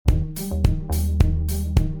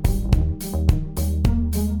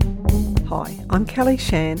I'm Kelly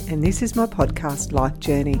Shan and this is my podcast, Life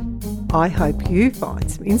Journey. I hope you find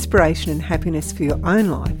some inspiration and happiness for your own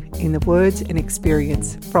life in the words and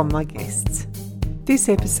experience from my guests. This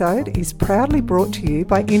episode is proudly brought to you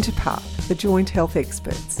by Interpath, the joint health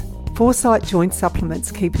experts. Foresight joint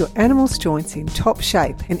supplements keep your animal's joints in top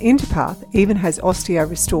shape, and Interpath even has Osteo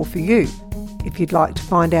Restore for you. If you'd like to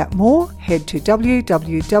find out more, head to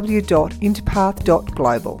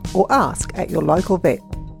www.interpath.global or ask at your local vet.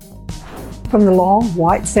 From the long,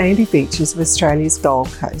 white sandy beaches of Australia's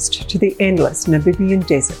Gold Coast to the endless Namibian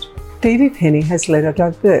desert, Phoebe Penny has led a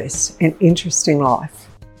diverse and interesting life.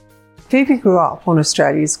 Phoebe grew up on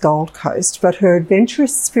Australia's Gold Coast, but her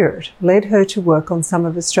adventurous spirit led her to work on some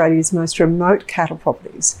of Australia's most remote cattle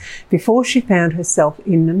properties before she found herself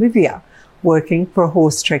in Namibia, working for a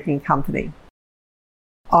horse trekking company.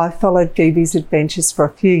 I've followed Phoebe's adventures for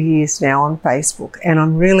a few years now on Facebook, and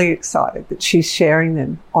I'm really excited that she's sharing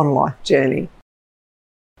them on Life Journey.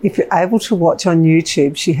 If you're able to watch on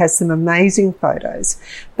YouTube, she has some amazing photos,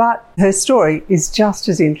 but her story is just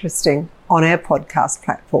as interesting on our podcast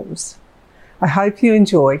platforms. I hope you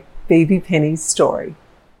enjoy Phoebe Penny's story.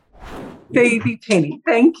 Phoebe Penny,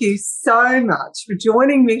 thank you so much for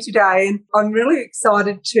joining me today, and I'm really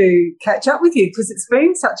excited to catch up with you because it's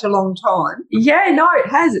been such a long time. Yeah, no, it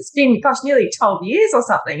has. It's been, nearly 12 years or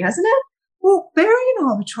something, hasn't it? Well, Barry and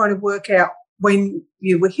I were trying to work out when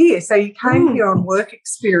you were here. So you came here on work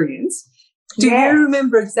experience. Do you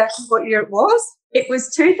remember exactly what year it was? It was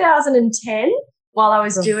 2010 while I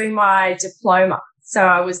was doing my diploma. So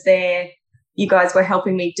I was there. You guys were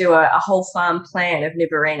helping me do a whole farm plan of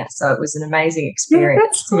Nibberina, so it was an amazing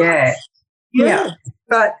experience. Yeah.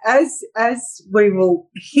 But as we will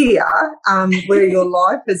hear, where your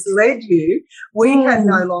life has led you, we had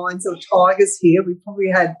no lions or tigers here. We probably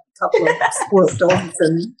had a couple of spoiled dogs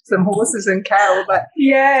and some horses and cattle. But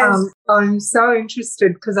I'm so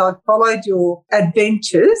interested because I've followed your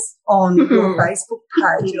adventures on your Facebook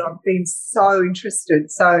page, and I've been so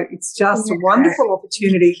interested. So it's just a wonderful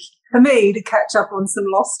opportunity for me to catch up on some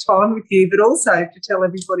lost time with you, but also to tell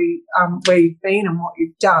everybody where you've been and what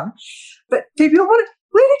you've done. But Phoebe, where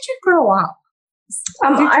did you grow up?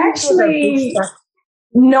 I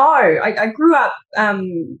grew up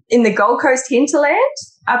in the Gold Coast hinterland,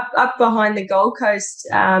 up behind the Gold Coast,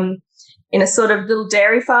 in a sort of little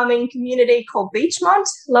dairy farming community called Beechmont,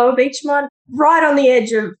 Lower Beechmont, right on the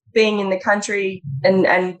edge of being in the country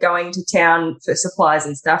and going to town for supplies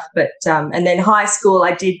and stuff. But and then high school,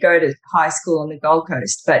 I did go to high school on the Gold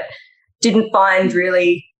Coast, but didn't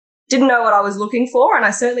know what I was looking for, and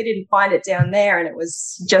I certainly didn't find it down there. And it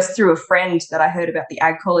was just through a friend that I heard about the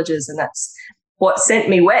ag colleges, and that's what sent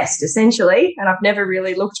me west, essentially, and I've never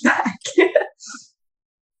really looked back.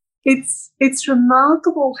 It's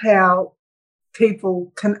remarkable how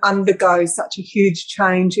people can undergo such a huge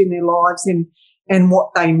change in their lives and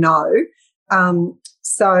what they know. And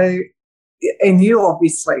you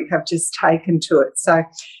obviously have just taken to it. So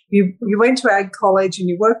you went to ag college and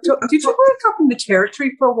you worked. Did you work up in the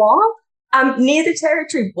Territory for a while? Near the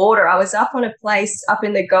Territory border. I was up on a place up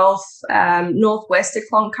in the Gulf, northwest of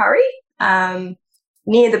Cloncurry,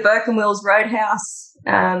 near the Burke and Wills Roadhouse,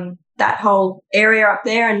 that whole area up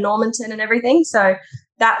there, and Normanton and everything. So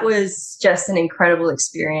that was just an incredible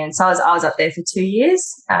experience. I was up there for 2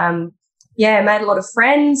 years. Made a lot of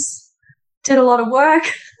friends, did a lot of work,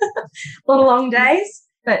 a lot of long days.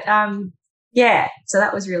 But, so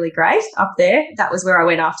that was really great up there. That was where I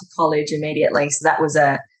went after college immediately. So that was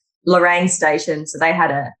a Lorraine station. So they had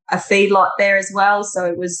a feedlot there as well. So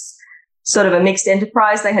it was sort of a mixed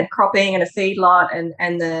enterprise. They had cropping and a feedlot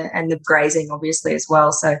and the grazing obviously as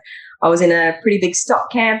well. So I was in a pretty big stock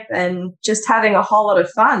camp and just having a whole lot of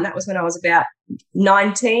fun. That was when I was about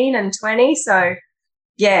 19 and 20. So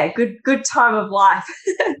good time of life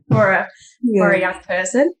for a young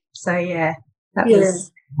person. So that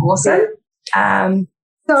was awesome.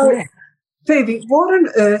 Phoebe, what on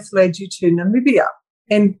earth led you to Namibia?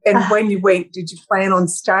 And when you went, did you plan on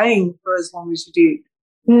staying for as long as you did?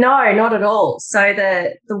 No, not at all. So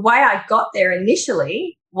the way I got there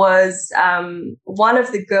initially was one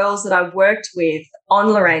of the girls that I worked with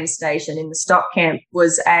on Lorraine Station in the stock camp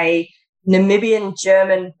was a Namibian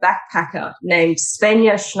German backpacker named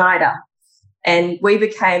Svenja Schneider, and we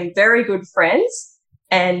became very good friends.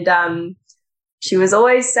 And she was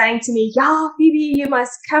always saying to me, Phoebe, you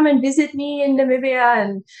must come and visit me in Namibia.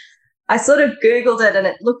 And I sort of Googled it and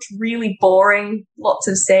it looked really boring, lots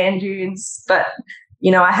of sand dunes, but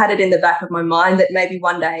I had it in the back of my mind that maybe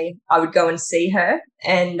one day I would go and see her.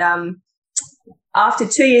 And after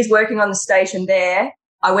 2 years working on the station there,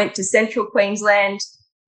 I went to Central Queensland,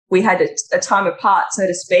 we had a time apart, so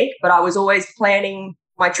to speak, but I was always planning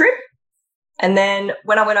my trip. And then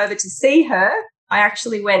when I went over to see her, I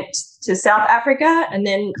actually went to South Africa and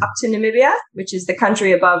then up to Namibia, which is the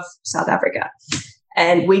country above South Africa.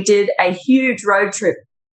 And we did a huge road trip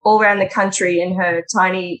all around the country in her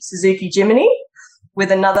tiny Suzuki Jimny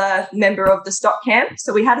with another member of the stock camp.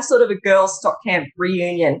 So we had a sort of a girls' stock camp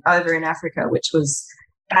reunion over in Africa, which was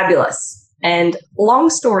fabulous. And long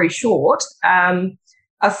story short,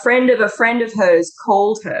 a friend of hers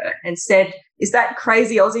called her and said, "Is that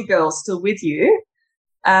crazy Aussie girl still with you?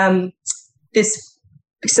 This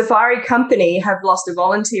safari company have lost a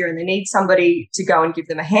volunteer and they need somebody to go and give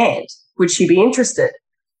them a hand. Would she be interested?"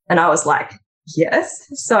 And I was like, yes.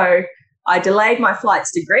 So I delayed my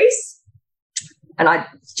flights to Greece and I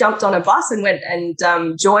jumped on a bus and went and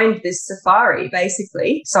joined this safari,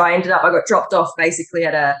 basically. So I got dropped off basically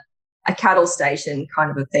at a cattle station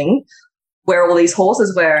kind of a thing where all these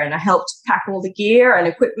horses were, and I helped pack all the gear and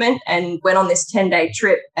equipment and went on this 10-day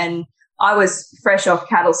trip. And I was fresh off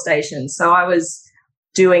cattle station, so I was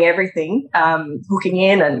doing everything, hooking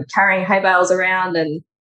in and carrying hay bales around and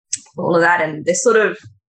all of that. And they're sort of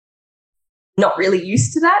not really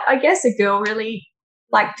used to that, I guess, a girl really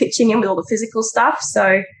like pitching in with all the physical stuff.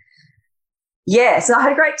 So, yeah, so I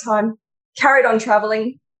had a great time, carried on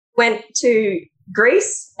traveling, went to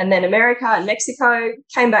Greece and then America and Mexico,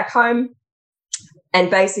 came back home. And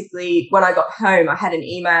basically when I got home, I had an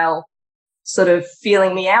email sort of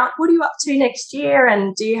feeling me out. What are you up to next year?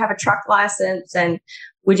 And do you have a truck license? And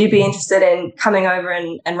would you be interested in coming over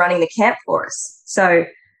and running the camp for us? So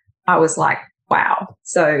I was like, wow.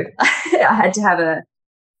 So I had to have a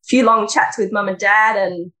few long chats with mum and dad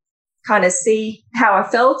and kind of see how I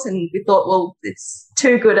felt. And we thought, well, it's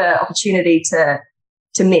too good an opportunity to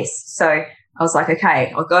miss. So I was like,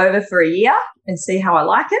 okay, I'll go over for a year and see how I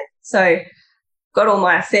like it. So got all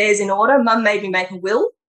my affairs in order. Mum made me make a will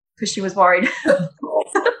because she was worried. I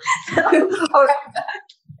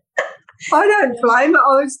don't blame her.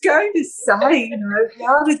 I was going to say,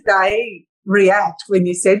 how did they react when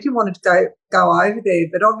you said you wanted to go over there?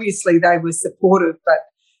 But obviously they were supportive, but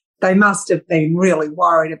they must have been really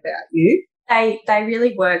worried about you. They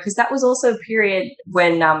really were, because that was also a period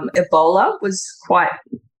when Ebola was quite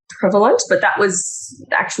prevalent, but that was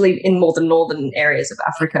actually in more the northern areas of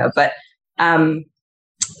Africa. But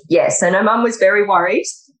so no, mum was very worried,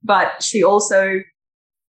 but she also,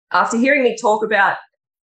 after hearing me talk about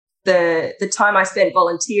the time I spent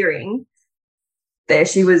volunteering there,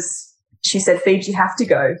 she said, "Phoebe, you have to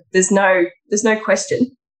go. There's no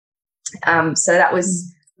question." So that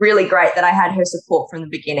was really great that I had her support from the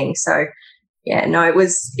beginning. So yeah, no, it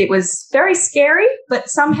was very scary, but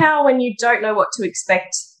somehow when you don't know what to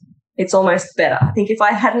expect, it's almost better. I think if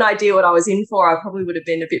I had an idea what I was in for, I probably would have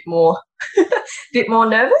been a bit more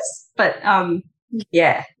nervous. But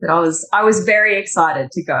but I was very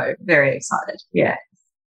excited to go. Very excited. Yeah.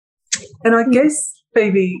 And I guess,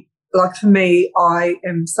 Phoebe, like for me, I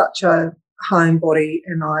am such a homebody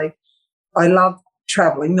and I love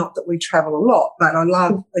travelling. Not that we travel a lot, but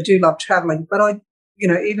I do love travelling. But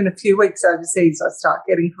even a few weeks overseas, I start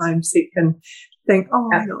getting homesick and think,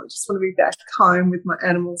 I just want to be back home with my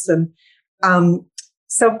animals. And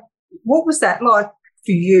so what was that like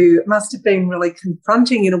for you? It must have been really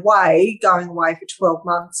confronting in a way, going away for 12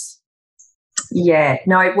 months. Yeah,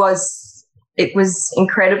 no, it was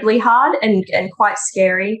incredibly hard and quite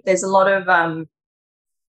scary. There's a lot of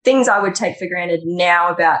things I would take for granted now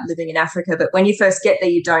about living in Africa, but when you first get there,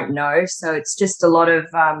 you don't know. So it's just a lot of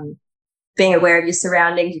being aware of your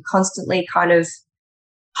surroundings. You're constantly kind of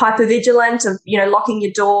hypervigilant of, locking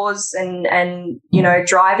your doors and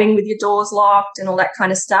driving with your doors locked and all that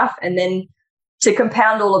kind of stuff. And then to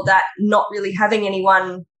compound all of that, not really having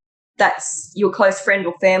anyone that's your close friend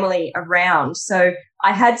or family around. So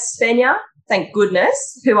I had Svenja, thank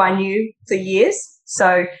goodness, who I knew for years.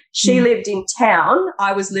 So she lived in town.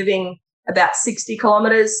 I was living about 60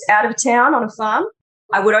 kilometres out of town on a farm.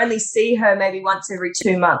 I would only see her maybe once every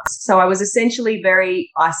 2 months. So I was essentially very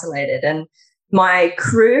isolated, and my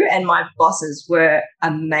crew and my bosses were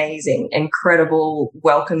amazing, incredible,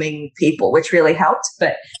 welcoming people, which really helped.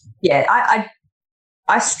 But yeah,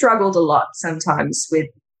 I struggled a lot sometimes with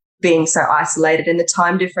being so isolated, and the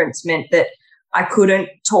time difference meant that I couldn't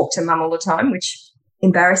talk to mum all the time, which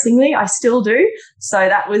embarrassingly I still do. So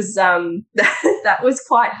that was that was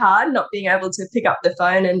quite hard, not being able to pick up the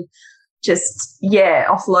phone and just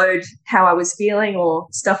offload how I was feeling or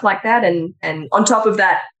stuff like that. And on top of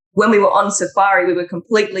that, when we were on safari, we were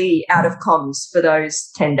completely out of comms for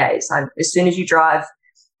those 10 days. As soon as you drive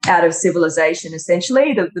out of civilization,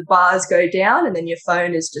 essentially, the bars go down and then your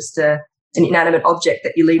phone is just a an inanimate object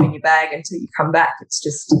that you leave in your bag until you come back. It's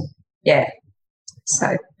just, yeah.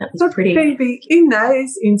 So that was pretty. Phoebe, in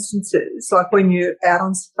those instances, like when you're out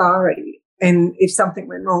on safari and if something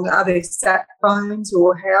went wrong, are there sat phones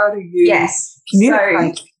or how do you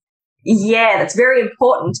communicate? So, yeah, that's very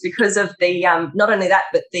important because of the not only that,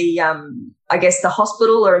 but the I guess the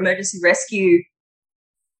hospital or emergency rescue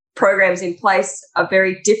programs in place are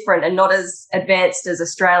very different and not as advanced as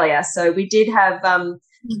Australia. So we did have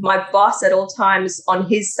my boss at all times on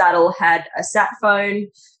his saddle had a sat phone,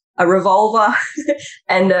 a revolver,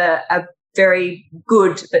 and a very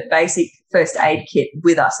good but basic first aid kit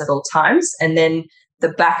with us at all times. And then the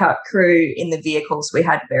backup crew in the vehicles, we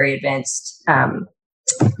had very advanced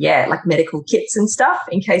like medical kits and stuff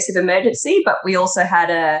in case of emergency. But we also had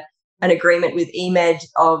an agreement with EMED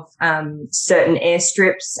of certain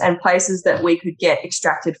airstrips and places that we could get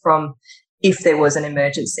extracted from if there was an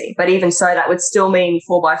emergency. But even so, that would still mean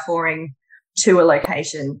 4x4ing to a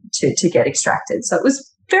location to get extracted. So it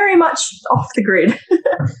was very much off the grid.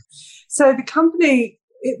 So the company,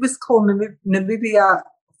 it was called Namibia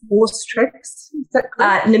Horse Treks, is that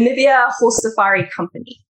correct? Namibia Horse Safari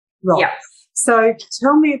Company. Right. Yep. So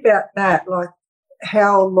tell me about that. Like,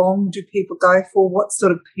 how long do people go for? What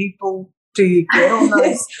sort of people do you get on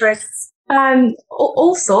those treks?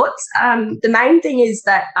 All sorts. The main thing is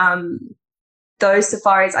that those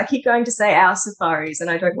safaris, I keep going to say our safaris and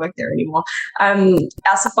I don't work there anymore.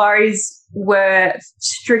 Our safaris were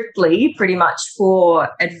strictly pretty much for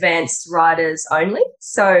advanced riders only.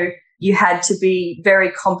 So you had to be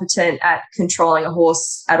very competent at controlling a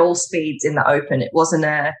horse at all speeds in the open. It wasn't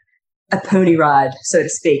a pony ride, so to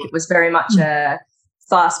speak. It was very much a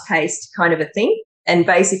fast-paced kind of a thing. And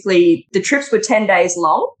basically the trips were 10 days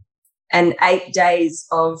long and 8 days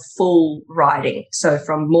of full riding. So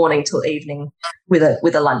from morning till evening with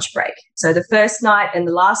a lunch break. So the first night and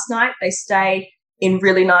the last night, they stay in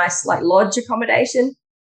really nice like lodge accommodation,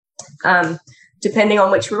 depending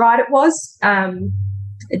on which ride it was,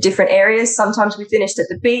 at different areas. Sometimes we finished at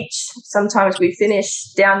the beach. Sometimes we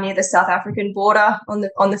finished down near the South African border on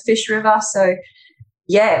the Fish River. So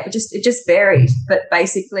yeah, it just varied. But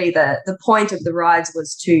basically the point of the rides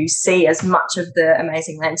was to see as much of the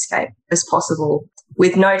amazing landscape as possible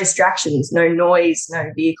with no distractions, no noise,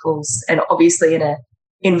 no vehicles, and obviously in a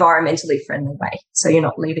environmentally friendly way. So you're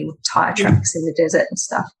not leaving tire tracks in the desert and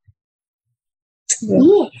stuff.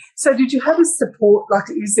 Yeah. So did you have a support, like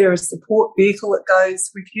is there a support vehicle that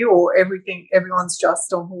goes with you or everyone's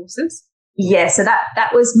just on horses? Yeah, so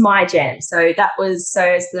that was my jam. So as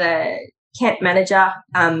the camp manager,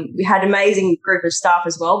 we had an amazing group of staff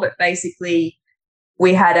as well, but basically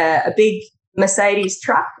we had a big Mercedes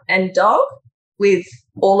truck and dog with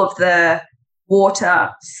all of the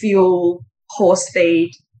water, fuel, horse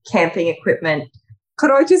feed, camping equipment.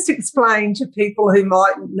 Could I just explain to people who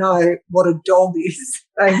might know what a dog is?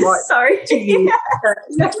 They might. Sorry.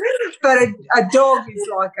 But a dog is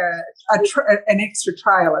like an extra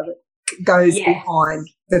trailer that goes behind,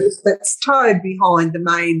 that's towed behind the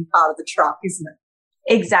main part of the truck, isn't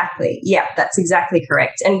it? Exactly. Yeah, that's exactly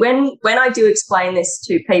correct. And when I do explain this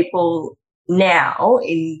to people now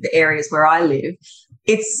in the areas where I live,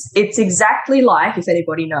 it's exactly like, if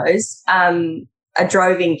anybody knows, a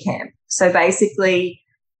drove-in camp. So basically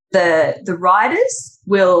the riders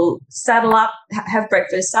will saddle up, have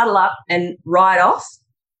breakfast, saddle up and ride off.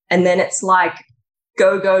 And then it's like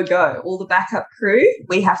go, go, go. All the backup crew,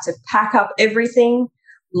 we have to pack up everything,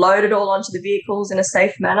 load it all onto the vehicles in a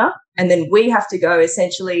safe manner. And then we have to go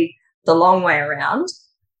essentially the long way around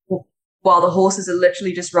while the horses are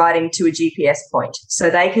literally just riding to a GPS point. So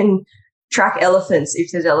they can track elephants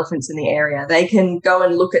if there's elephants in the area. They can go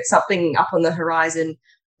and look at something up on the horizon.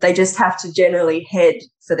 They just have to generally head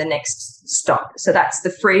for the next stop. So that's the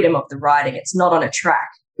freedom of the riding. It's not on a track.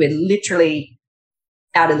 We're literally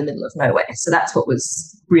out in the middle of nowhere. So that's what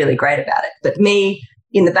was really great about it. But me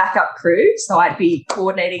in the backup crew, so I'd be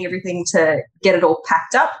coordinating everything to get it all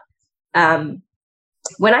packed up.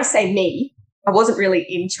 When I say me, I wasn't really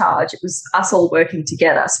in charge. It was us all working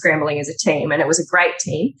together, scrambling as a team, and it was a great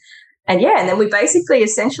team. And then we basically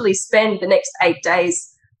essentially spend the next 8 days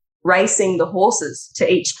racing the horses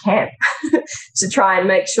to each camp to try and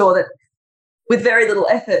make sure that with very little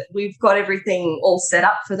effort, we've got everything all set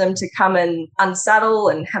up for them to come and unsaddle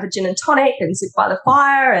and have a gin and tonic and sit by the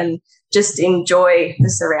fire and just enjoy the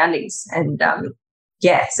surroundings. And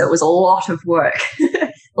so it was a lot of work,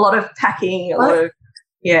 a lot of packing,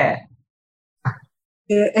 Yeah,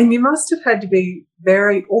 and you must have had to be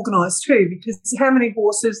very organised too, because how many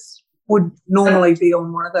horses would normally be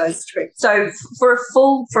on one of those trips? So for a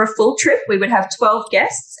full trip, we would have 12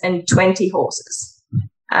 guests and 20 horses.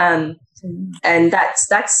 And that's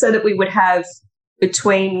so that we would have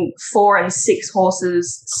between 4 and 6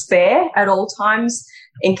 horses spare at all times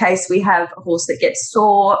in case we have a horse that gets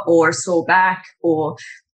sore or a sore back, or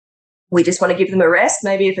we just want to give them a rest.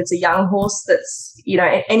 Maybe if it's a young horse that's,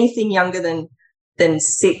 anything younger than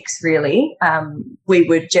 6 really, we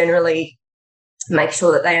would generally make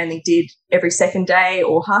sure that they only did every second day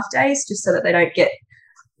or half days, just so that they don't get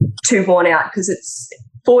too worn out, because it's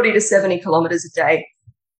 40 to 70 kilometres a day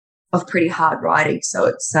of pretty hard riding. So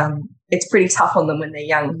it's pretty tough on them when they're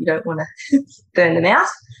young. You don't want to burn them out.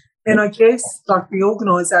 And I guess like the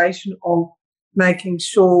organisation of making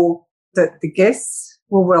sure that the guests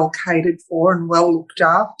were well catered for and well looked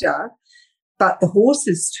after, but the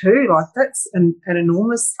horses too, like that's an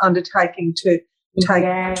enormous undertaking to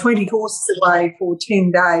take 20 horses away for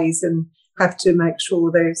 10 days and have to make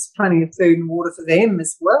sure there's plenty of food and water for them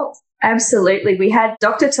as well. Absolutely. We had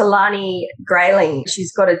Dr. Talani Grayling.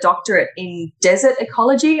 She's got a doctorate in desert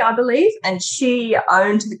ecology, I believe, and she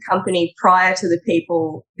owned the company prior to the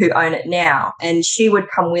people who own it now. And she would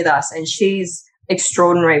come with us, and she's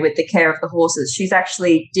extraordinary with the care of the horses. She's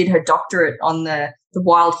actually did her doctorate on the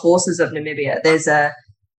wild horses of Namibia. There's a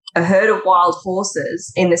herd of wild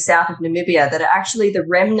horses in the south of Namibia that are actually the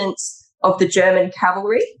remnants of the German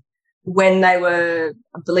cavalry when they were,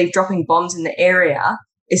 I believe, dropping bombs in the area.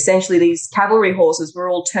 Essentially, these cavalry horses were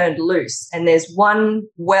all turned loose, and there's one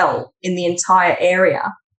well in the entire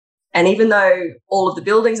area. And even though all of the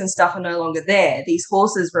buildings and stuff are no longer there, these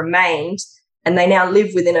horses remained, and they now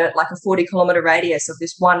live within a 40-kilometre radius of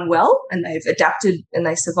this one well, and they've adapted and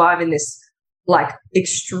they survive in this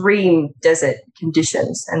extreme desert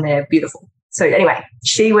conditions, and they're beautiful. So anyway,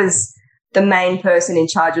 she was the main person in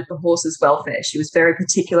charge of the horses' welfare. She was very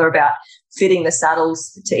particular about fitting the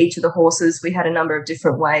saddles to each of the horses. We had a number of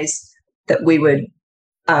different ways that we would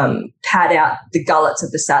pad out the gullets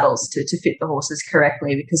of the saddles to fit the horses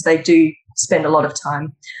correctly, because they do spend a lot of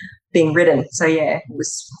time being ridden. So, yeah, it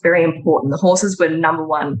was very important. The horses were number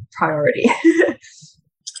one priority.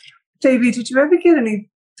 Phoebe, did you ever get any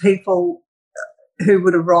people who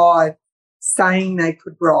would arrive saying they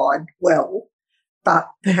could ride well, but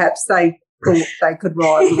perhaps they thought they could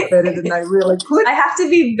ride better than they really could? I have to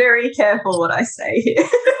be very careful what I say here.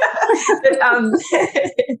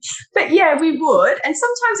 But yeah, we would. And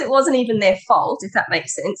sometimes it wasn't even their fault, if that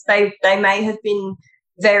makes sense. They may have been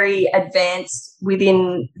very advanced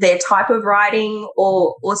within their type of riding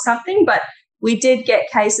or something, but we did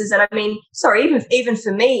get cases. And I mean, even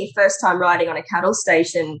for me, first time riding on a cattle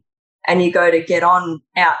station, and you go to get out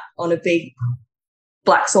on a big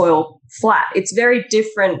black soil flat, it's very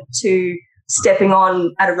different to stepping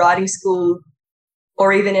on at a riding school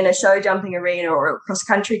or even in a show jumping arena or a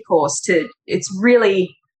cross-country course.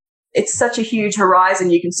 It's such a huge horizon.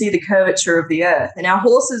 You can see the curvature of the earth. And our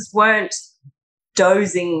horses weren't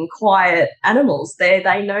dozing, quiet animals. They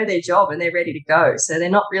know their job and they're ready to go. So they're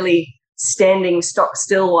not really standing stock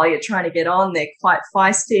still while you're trying to get on. They're quite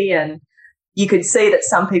feisty, and you could see that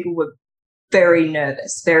some people were very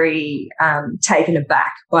nervous, very taken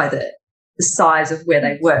aback by the size of where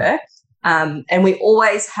they were. And we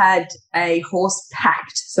always had a horse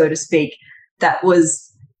pact, so to speak, that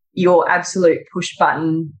was your absolute push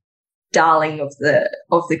button darling of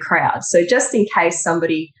the crowd. So just in case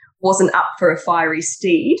somebody wasn't up for a fiery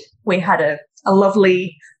steed, we had a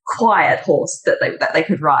lovely quiet horse that they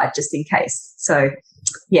could ride just in case. So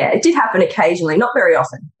yeah, it did happen occasionally, not very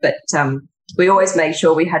often, but we always made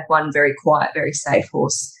sure we had one very quiet, very safe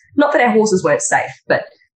horse. Not that our horses weren't safe, but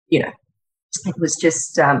it was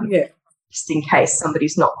just just in case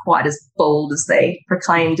somebody's not quite as bold as they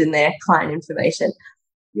proclaimed in their client information.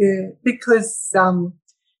 Yeah, because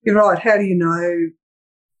you're right. How do you know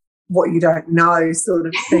what you don't know, sort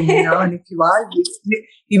of thing? And if you are,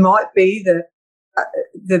 you might be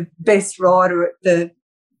the best rider at the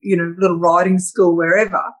little riding school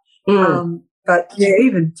wherever. But yeah,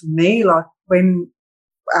 even for me, like when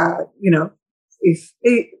if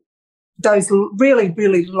those really,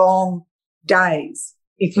 really long days,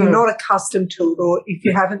 if you're not accustomed to it, or if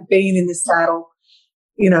you haven't been in the saddle,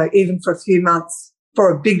 even for a few months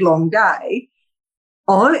for a big long day,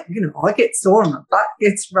 I get sore and my butt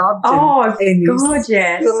gets rubbed. Oh, gorgeous.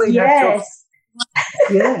 Yes.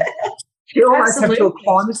 Yeah. You almost have to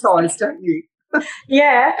acclimatise, don't you?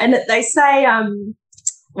 Yeah, and they say,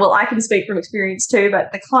 well, I can speak from experience too,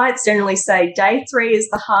 but the clients generally say day 3 is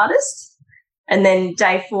the hardest, and then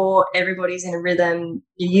day 4, everybody's in a rhythm.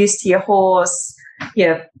 You're used to your horse.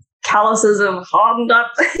 Your calluses have hardened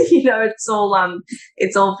up. It's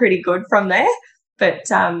all pretty good from there.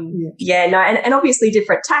 But and obviously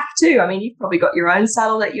different tack too. I mean, you've probably got your own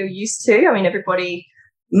saddle that you're used to. I mean, everybody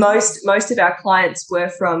most of our clients were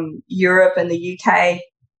from Europe and the UK,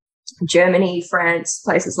 Germany, France,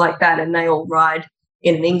 places like that, and they all ride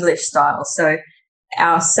in an English style. So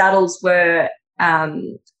our saddles were,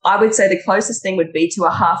 I would say the closest thing would be to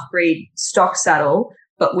a half-breed stock saddle,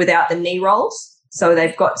 but without the knee rolls. So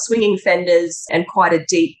they've got swinging fenders and quite a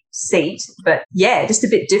deep seat, but yeah, just a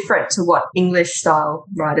bit different to what English style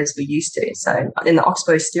riders were used to. So in the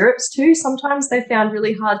oxbow stirrups too, sometimes they found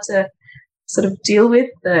really hard to sort of deal with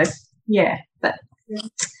but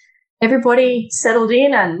everybody settled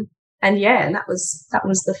in and that was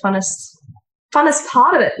the funnest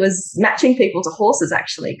part of it, was matching people to horses,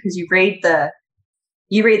 actually, because you read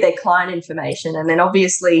their client information, and then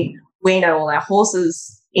obviously we know all our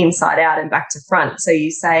horses inside out and back to front. So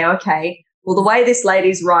you say, okay, well, the way this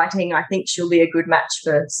lady's writing, I think she'll be a good match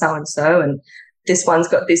for so-and-so, and this one's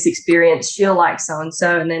got this experience, she'll like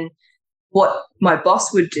so-and-so. And then what my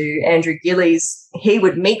boss would do, Andrew Gillies, he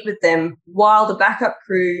would meet with them while the backup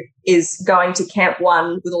crew is going to Camp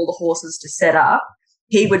 1 with all the horses to set up.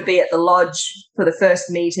 He would be at the lodge for the first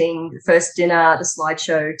meeting, the first dinner, the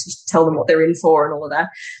slideshow, to tell them what they're in for and all of that.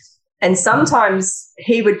 And sometimes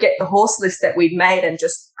he would get the horse list that we'd made and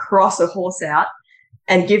just cross a horse out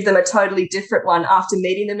and give them a totally different one after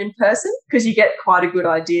meeting them in person, because you get quite a good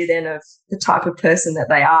idea then of the type of person that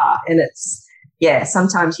they are. And it's,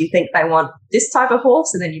 sometimes you think they want this type of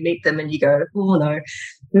horse, and then you meet them and you go, oh, no,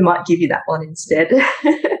 we might give you that one instead.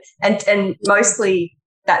 and mostly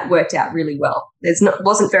that worked out really well.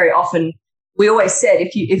 Wasn't very often. We always said,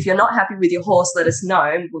 if you're not happy with your horse, let us know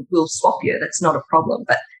and we'll swap you. That's not a problem.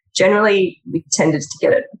 But generally, we tended to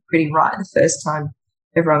get it pretty right the first time.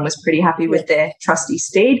 Everyone was pretty happy with their trusty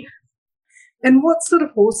steed. And what sort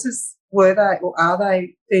of horses were they, or are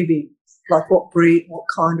they, Phoebe? Like what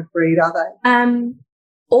kind of breed are they?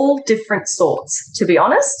 All different sorts, to be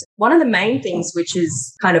honest. One of the main things which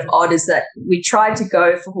is kind of odd is that we tried to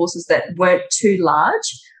go for horses that weren't too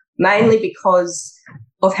large, mainly because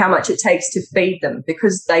of how much it takes to feed them,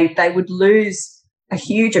 because they would lose a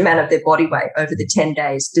huge amount of their body weight over the 10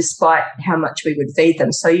 days, despite how much we would feed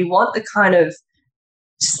them. So you want the kind of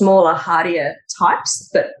smaller, hardier types,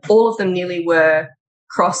 but all of them nearly were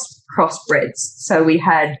crossbreds. So we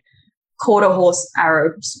had quarter horse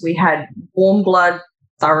Arabs, we had warm blood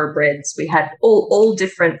thoroughbreds, we had all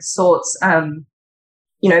different sorts,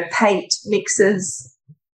 paint mixes,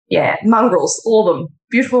 mongrels, all of them,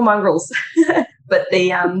 beautiful mongrels. But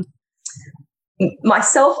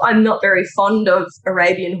myself, I'm not very fond of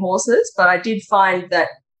Arabian horses, but I did find that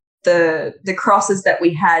the crosses that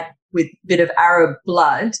we had with a bit of Arab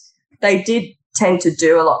blood, they did tend to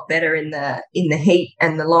do a lot better in the heat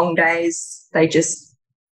and the long days. They just,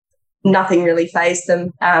 nothing really fazed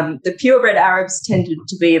them. The purebred Arabs tended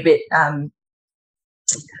to be a bit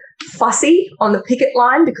fussy on the picket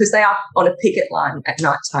line, because they are on a picket line at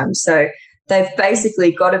night time. So they've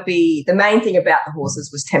basically got to be, the main thing about the horses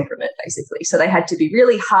was temperament, basically. So they had to be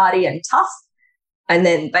really hardy and tough. And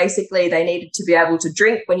then basically they needed to be able to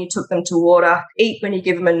drink when you took them to water, eat when you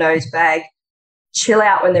give them a nose bag, chill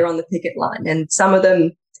out when they're on the picket line. And some of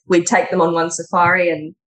them, we'd take them on one safari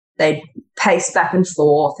and they'd pace back and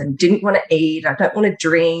forth and didn't want to eat, I don't want to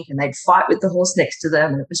drink, and they'd fight with the horse next to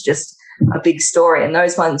them, and it was just a big story. And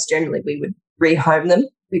those ones, generally, we would rehome them.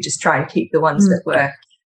 We just try and keep the ones that were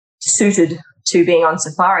suited to being on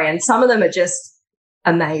safari. And some of them are just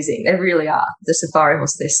amazing. They really are. The safari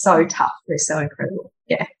horse, they're so tough. They're so incredible.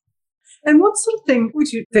 Yeah. And what sort of thing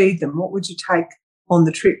would you feed them? What would you take on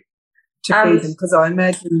the trip to feed them? Because I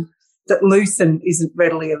imagine that lucerne isn't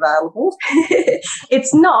readily available.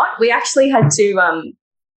 It's not. We actually had to,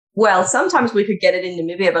 sometimes we could get it in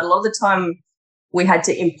Namibia, but a lot of the time we had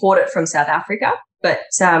to import it from South Africa. But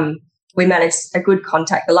we managed a good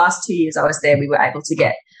contact. The last 2 years I was there, we were able to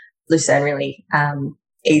get lucerne really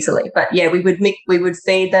easily. But yeah, we would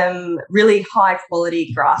feed them really high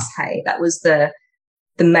quality grass hay. That was the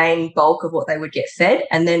main bulk of what they would get fed.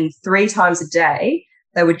 And then 3 times a day,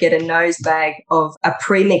 they would get a nose bag of a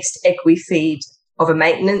pre-mixed equi-feed of a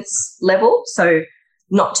maintenance level, so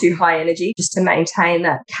not too high energy, just to maintain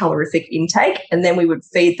that calorific intake. And then we would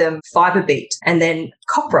feed them fibre beet and then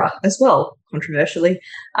copra as well, controversially,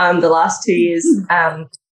 the last 2 years.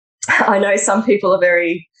 I know some people are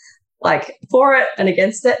very for it and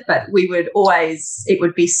against it, but it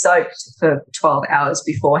would be soaked for 12 hours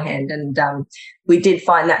beforehand. And we did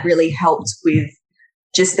find that really helped with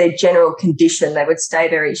just their general condition. They would stay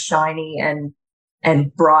very shiny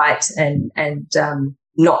and bright and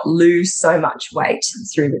not lose so much weight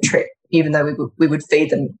through the trip, even though we would feed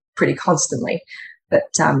them pretty constantly. But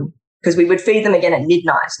because we would feed them again at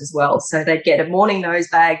midnight as well. So they'd get a morning nose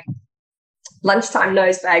bag, lunchtime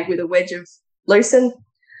nose bag with a wedge of lucerne,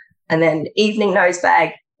 and then evening nose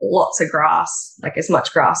bag, lots of grass, like as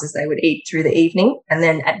much grass as they would eat through the evening. And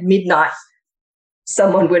then at midnight,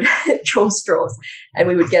 someone would draw straws and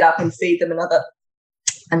we would get up and feed them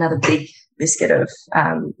another big biscuit of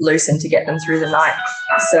lucerne to get them through the night.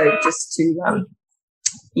 So just to,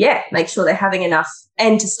 make sure they're having enough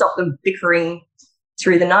and to stop them bickering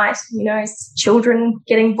through the night. You know, children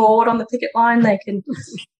getting bored on the picket line, they can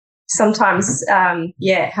sometimes,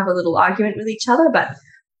 have a little argument with each other. But,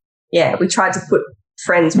 we tried to put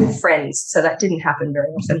friends with friends, so that didn't happen very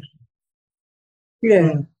often.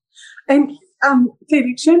 Yeah. And,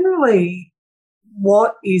 Phoebe, generally,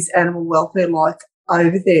 what is animal welfare like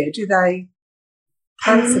over there? Do they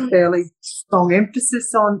place a fairly strong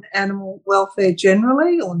emphasis on animal welfare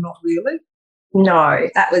generally, or not really? No,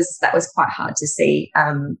 that was quite hard to see.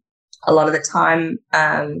 A lot of the time,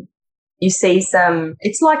 you see some,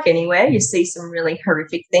 it's like anywhere, you see some really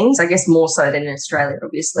horrific things, I guess more so than in Australia,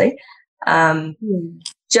 obviously.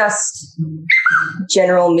 Just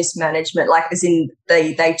general mismanagement, like as in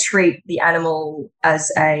they treat the animal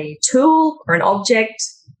as a tool or an object.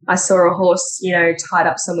 I saw a horse, you know, tied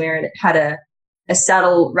up somewhere and it had a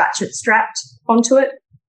saddle ratchet strapped onto it,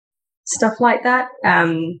 stuff like that.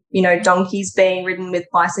 Donkeys being ridden with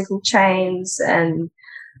bicycle chains and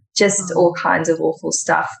just all kinds of awful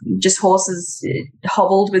stuff. Just horses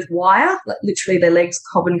hobbled with wire, like literally their legs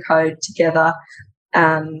cob and code together.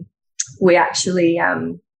 We actually,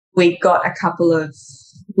 we got a couple of,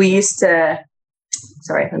 sorry,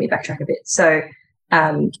 let me backtrack a bit. So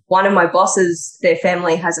one of my bosses, their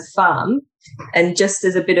family has a farm, and just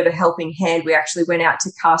as a bit of a helping hand, we actually went out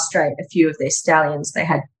to castrate a few of their stallions. They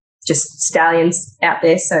had just stallions out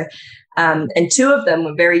there. So, and two of them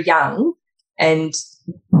were very young and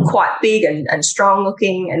quite big and strong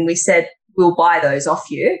looking. And we said, we'll buy those off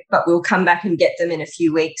you, but we'll come back and get them in a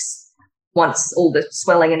few weeks once all the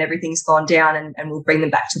swelling and everything's gone down, and we'll bring them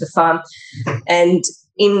back to the farm. And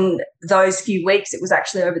in those few weeks, it was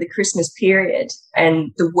actually over the Christmas period,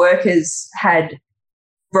 and the workers had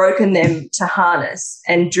broken them to harness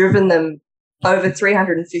and driven them over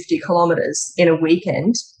 350 kilometres in a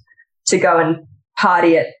weekend to go and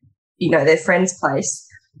party at, their friend's place.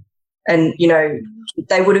 And,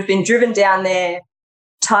 they would have been driven down there,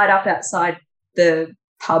 tied up outside the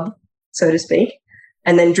pub, so to speak,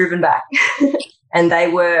 and then driven back. And they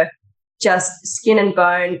were just skin and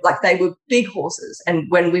bone, like they were big horses. And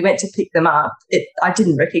when we went to pick them up, I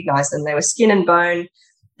didn't recognise them. They were skin and bone.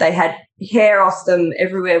 They had hair off them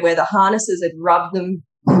everywhere where the harnesses had rubbed them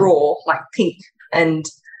raw, like pink. And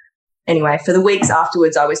anyway, for the weeks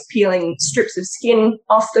afterwards, I was peeling strips of skin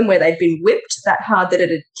off them where they'd been whipped that hard that it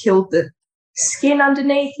had killed the skin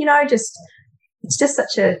underneath, it's just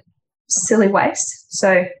such a silly waste.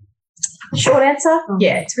 So short answer,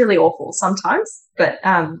 it's really awful sometimes, but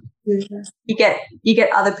you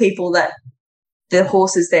get other people that the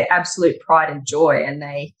horse is their absolute pride and joy, and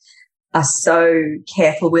they are so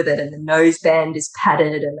careful with it, and the nose band is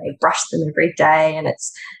padded and they brush them every day, and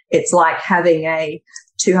it's like having a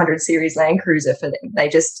 200 series Land Cruiser for them. They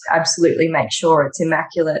just absolutely make sure it's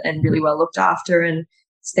immaculate and really well looked after, and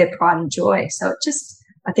it's their pride and joy. So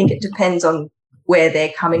I think it depends on where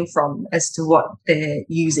they're coming from as to what they're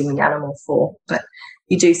using the animal for. But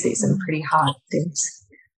you do see some pretty hard things.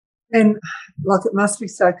 And, it must be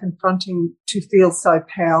so confronting to feel so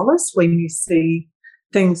powerless when you see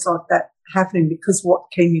things like that happening, because what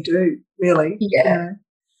can you do, really? Yeah,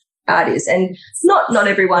 it is. And not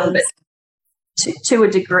everyone, but to a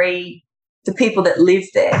degree, the people that live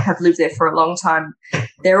there have lived there for a long time.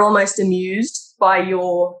 They're almost amused by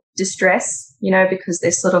your distress, because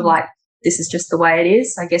they're sort of like, this is just the way it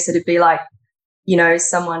is. I guess it'd be like,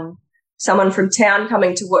 someone from town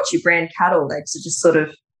coming to watch you brand cattle. They'd just sort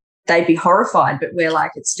of, they'd be horrified, but we're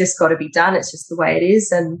like, it's just got to be done. It's just the way it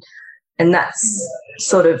is. And that's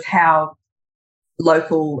sort of how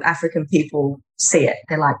local African people see it.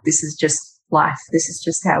 They're like, this is just life. This is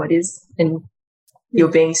just how it is. And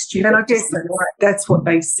you're being stupid. And I guess that's what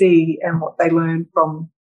they see and what they learn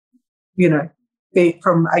from,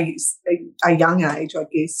 from a young age, I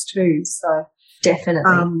guess, too. So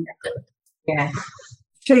definitely. Yeah.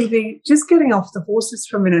 Phoebe, just getting off the horses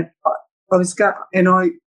for a minute, I was going, and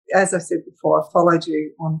as I said before, I followed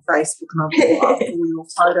you on Facebook and I loved all your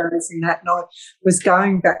photos and that, and I was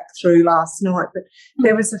going back through last night, but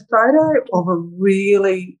there was a photo of a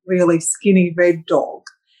really, really skinny red dog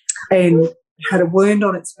and had a wound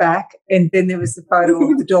on its back, and then there was the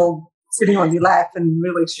photo of the dog sitting on your lap and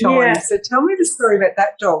really shiny. Yeah. So tell me the story about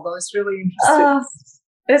that dog. I was really interested.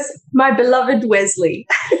 It's my beloved Wesley.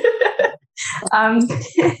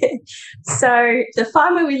 So the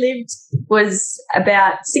farm where we lived was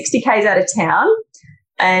about 60 k's out of town,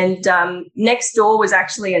 and next door was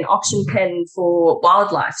actually an auction pen for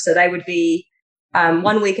wildlife. So they would be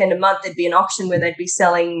one weekend a month, there'd be an auction where they'd be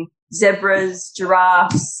selling zebras,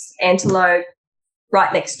 giraffes, antelope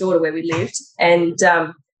right next door to where we lived. And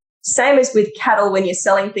same as with cattle, when you're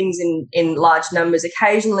selling things in large numbers,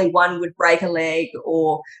 occasionally one would break a leg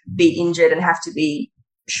or be injured and have to be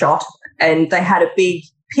shot. And they had a big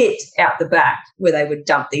pit out the back where they would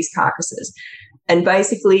dump these carcasses. And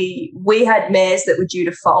basically we had mares that were due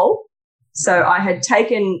to foal. So I had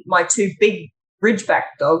taken my two big Ridgeback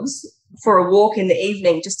dogs for a walk in the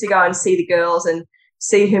evening just to go and see the girls and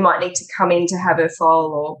see who might need to come in to have a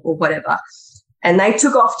foal or whatever. And they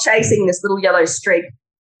took off chasing this little yellow streak.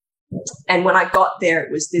 And when I got there,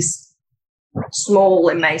 it was this small,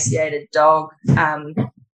 emaciated dog,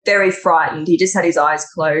 very frightened. He just had his eyes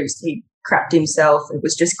closed. He crapped himself. It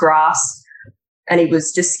was just grass, and he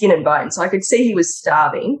was just skin and bone. So I could see he was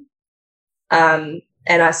starving. And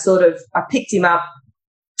I picked him up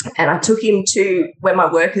and I took him to where my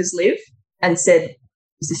workers live and said,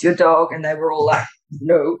 "Is this your dog?" And they were all like,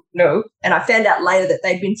 "No, no." And I found out later that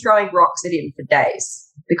they'd been throwing rocks at him for days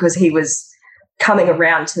because he was coming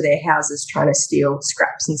around to their houses trying to steal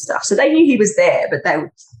scraps and stuff. So they knew he was there, but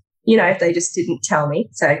they just didn't tell me.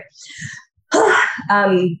 So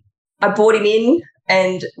I brought him in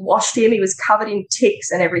and washed him. He was covered in ticks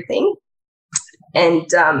and everything. And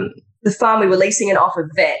the farm, we were leasing it off a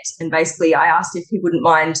vet. And basically I asked if he wouldn't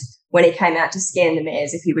mind when he came out to scan the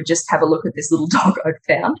mares, if he would just have a look at this little dog I'd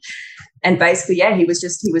found. And basically, yeah, he was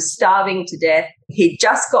starving to death. He'd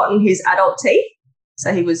just gotten his adult teeth.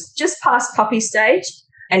 So he was just past puppy stage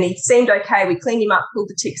and he seemed okay. We cleaned him up, pulled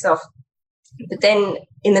the ticks off. But then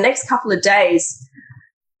in the next couple of days,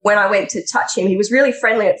 when I went to touch him, he was really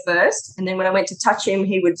friendly at first. And then when I went to touch him,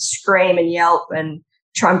 he would scream and yelp and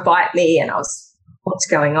try and bite me. And I was, what's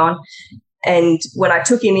going on? And when I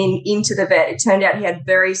took him into the vet, it turned out he had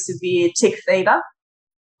very severe tick fever.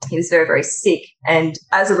 He was very, very sick. And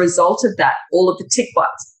as a result of that, all of the tick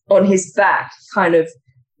bites on his back kind of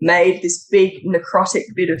made this big necrotic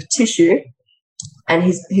bit of tissue,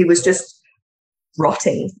 and he was just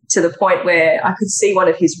rotting to the point where I could see one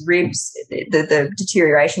of his ribs. The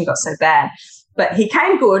deterioration got so bad. But he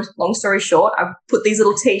came good, long story short. I put these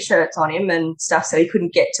little T-shirts on him and stuff so he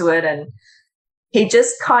couldn't get to it, and he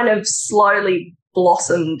just kind of slowly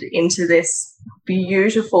blossomed into this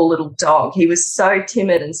beautiful little dog. He was so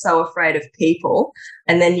timid and so afraid of people.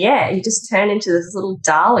 And then, yeah, he just turned into this little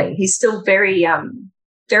darling. He's still very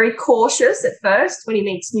very cautious at first when he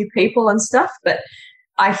meets new people and stuff. But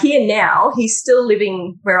I hear now he's still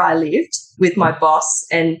living where I lived with my boss,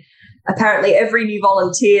 and apparently every new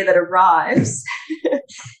volunteer that arrives,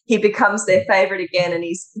 he becomes their favourite again, and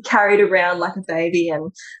he's carried around like a baby.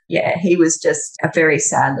 And, yeah, he was just a very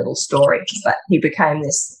sad little story, but he became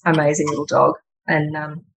this amazing little dog. And,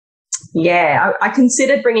 I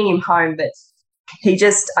considered bringing him home, but he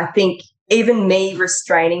just, I think, even me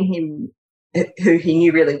restraining him, who he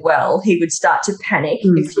knew really well, he would start to panic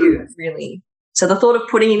if you really. So the thought of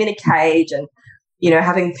putting him in a cage and,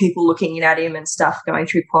 having people looking at him and stuff going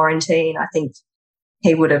through quarantine, I think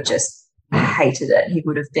he would have just hated it. He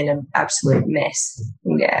would have been an absolute mess.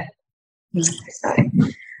 Yeah. So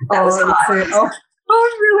that was hard.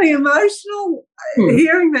 I'm really emotional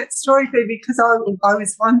hearing that story, Phoebe, because I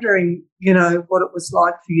was wondering, what it was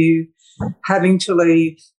like for you having to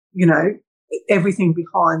leave, everything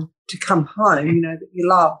behind to come home, that you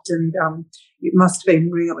loved, and it must have been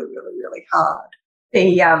really, really, really hard.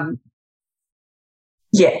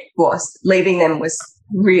 It was. Leaving them was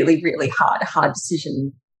really, really hard, a hard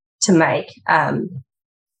decision to make.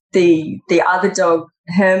 The other dog,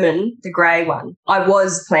 Herman, the grey one, I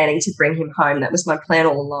was planning to bring him home. That was my plan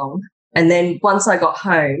all along. And then once I got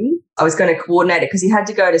home, I was going to coordinate it because he had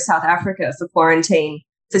to go to South Africa for quarantine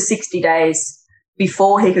for 60 days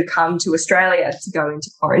before he could come to Australia to go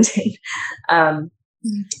into quarantine.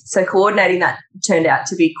 So coordinating that turned out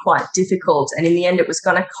to be quite difficult. And in the end, it was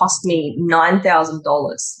going to cost me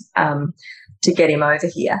 $9,000 to get him over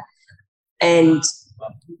here. And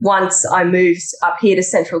once I moved up here to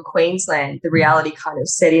central Queensland, the reality kind of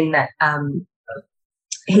set in that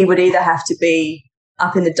he would either have to be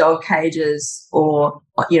up in the dog cages or,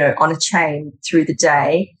 on a chain through the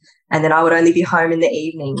day. And then I would only be home in the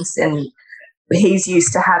evenings. And he's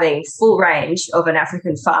used to having full range of an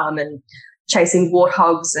African farm and chasing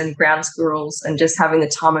warthogs and ground squirrels and just having the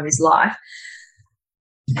time of his life.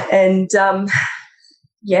 And,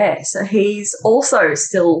 so he's also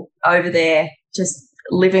still over there just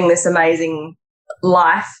living this amazing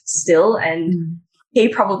life still, and he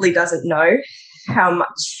probably doesn't know how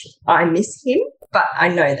much I miss him, but I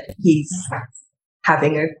know that he's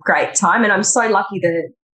having a great time, and I'm so lucky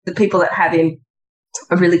that the people that have him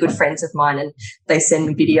are really good friends of mine, and they send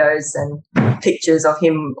me videos and pictures of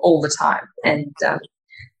him all the time. And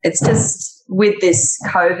it's just with this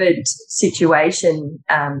COVID situation,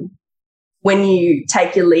 when you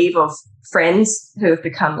take your leave of friends who have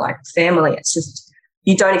become like family, it's just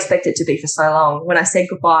you don't expect it to be for so long. When I said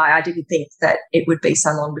goodbye, I didn't think that it would be so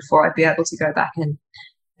long before I'd be able to go back and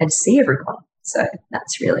see everyone. So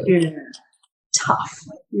that's really tough.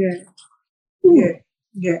 Yeah.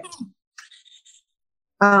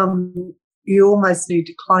 You almost need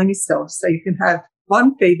to clone yourself so you can have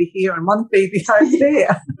one Phoebe here and one Phoebe over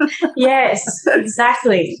there. Yes,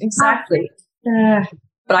 exactly.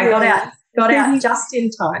 But I got out just in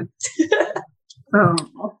time.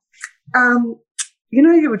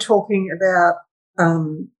 You were talking about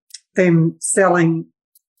them selling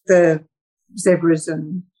the zebras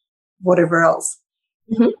and whatever else.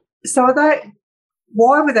 Mm-hmm. So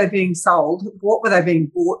why were they being sold? What were they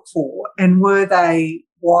being bought for? And were they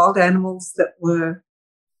wild animals that were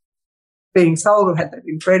being sold, or had they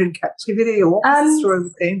been bred in captivity, or what was the story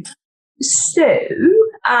with them? So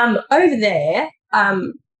over there,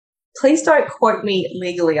 please don't quote me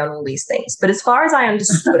legally on all these things, but as far as I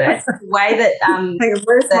understood it, the way that hang on,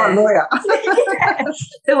 where's my lawyer?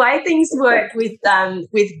 The way things work with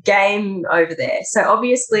game over there. So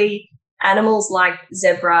obviously, animals like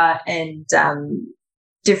zebra and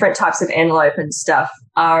different types of antelope and stuff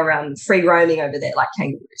are free roaming over there, like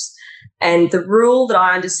kangaroos. And the rule that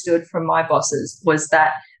I understood from my bosses was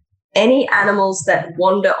that any animals that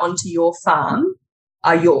wander onto your farm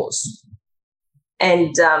are yours.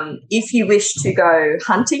 And if you wish to go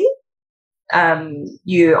hunting,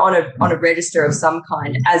 you're on a register of some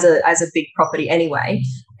kind as a big property anyway.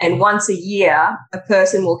 And once a year, a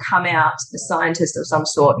person will come out, a scientist of some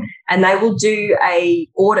sort, and they will do a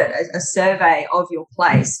audit, a survey of your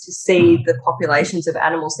place to see the populations of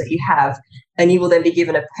animals that you have. And you will then be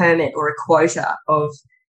given a permit or a quota of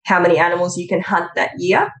how many animals you can hunt that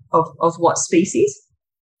year of what species.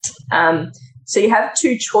 So you have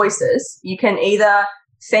two choices. You can either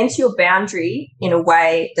fence your boundary in a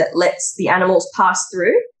way that lets the animals pass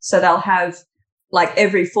through. So they'll have, like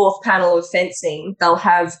every fourth panel of fencing, they'll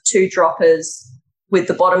have two droppers with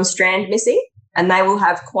the bottom strand missing, and they will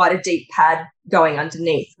have quite a deep pad going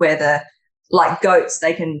underneath where like goats,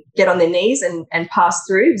 they can get on their knees and pass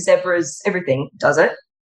through. Zebras, everything does it.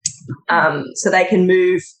 So they can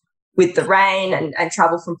move with the rain and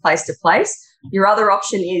travel from place to place. Your other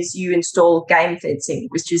option is you install game fencing,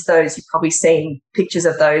 which is those, you've probably seen pictures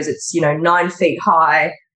of those. It's, 9 feet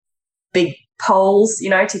high, big poles,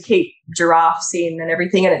 to keep giraffes in and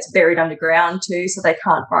everything, and it's buried underground too, so they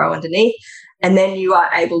can't burrow underneath. And then you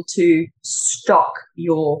are able to stock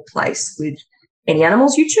your place with any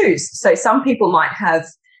animals you choose. So some people might have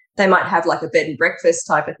like a bed and breakfast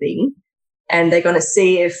type of thing, and they're going to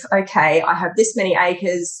see if, okay, I have this many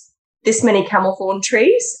acres, this many camel thorn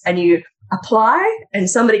trees, and you apply and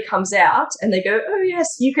somebody comes out and they go, oh,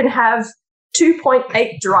 yes, you can have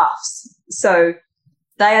 2.8 giraffes. So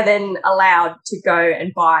they are then allowed to go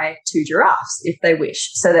and buy 2 giraffes if they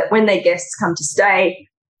wish, so that when their guests come to stay,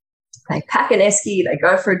 they pack an esky, they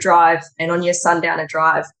go for a drive, and on your sundowner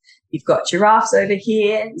drive, you've got giraffes over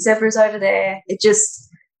here, zebras over there. It just,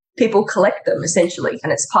 people collect them essentially,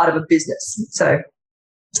 and it's part of a business. So,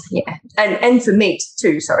 yeah, and for meat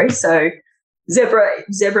too, sorry. So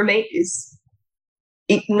zebra meat is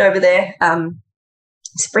eaten over there.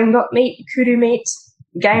 Springbok meat, kudu meat,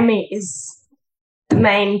 game meat is the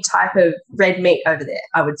main type of red meat over there,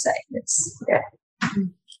 I would say.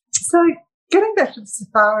 So getting back to the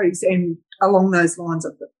safaris and along those lines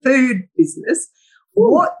of the food business,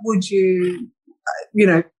 what would you,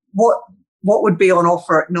 what would be on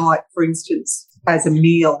offer at night, for instance, as a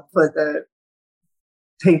meal for the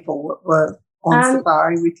people that were on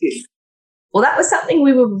safari with you? Well, that was something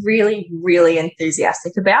we were really, really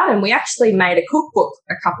enthusiastic about, and we actually made a cookbook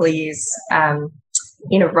a couple of years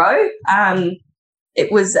in a row. It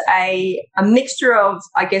was a mixture of,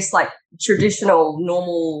 I guess, like traditional,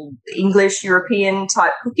 normal English, European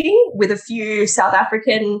type cooking with a few South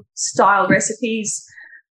African style recipes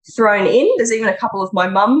thrown in. There's even a couple of my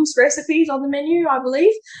mum's recipes on the menu, I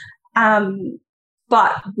believe.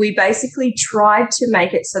 But we basically tried to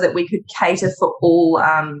make it so that we could cater for all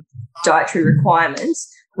dietary requirements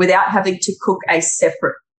without having to cook a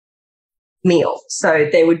separate meal. So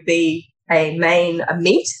there would be a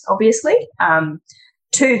meat, obviously,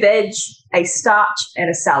 2 veg, a starch, and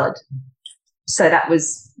a salad. So that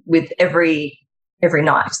was with every every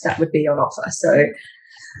night. That would be on offer. So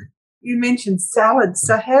you mentioned salads.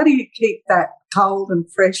 So how do you keep that cold and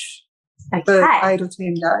fresh for 8 or 10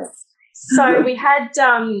 days? So we had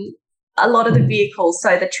a lot of the vehicles.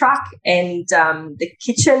 So the truck and the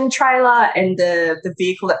kitchen trailer and the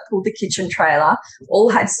vehicle that pulled the kitchen trailer all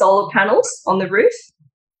had solar panels on the roof.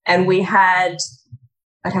 And we had,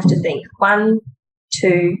 I'd have to think, 1,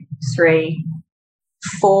 2, 3,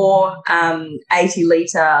 4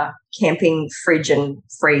 80-litre camping fridge and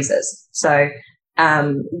freezers. So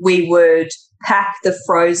we would pack the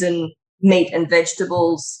frozen meat and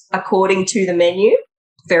vegetables according to the menu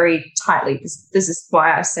very tightly. This is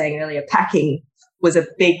why I was saying earlier, packing was a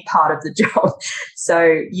big part of the job.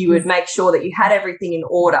 So you would make sure that you had everything in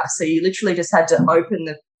order. So you literally just had to open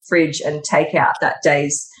the fridge and take out that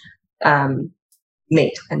day's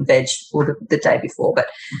meat and veg or the day before. But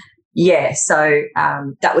yeah, so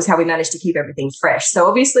that was how we managed to keep everything fresh. So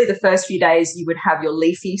obviously the first few days you would have your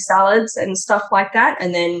leafy salads and stuff like that.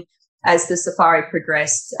 And then as the safari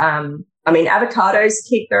progressed, avocados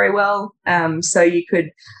keep very well. So you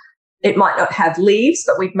could, it might not have leaves,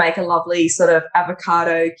 but we'd make a lovely sort of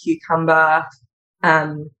avocado, cucumber,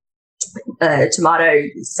 tomato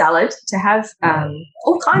salad to have,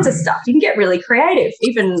 all kinds of stuff. You can get really creative.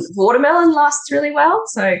 Even watermelon lasts really well.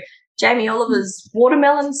 So Jamie Oliver's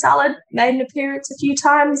watermelon salad made an appearance a few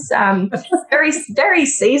times. Very, very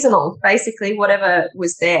seasonal, basically, whatever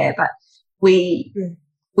was there. But we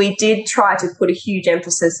did try to put a huge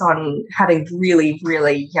emphasis on having really,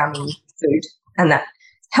 really yummy food, and that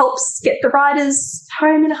helps get the riders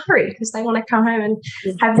home in a hurry because they want to come home and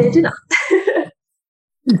have their dinner.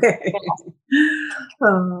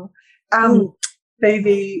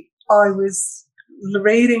 Phoebe, I was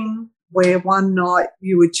reading where one night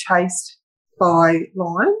you were chased by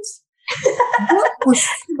lions.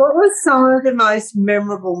 What were some of the most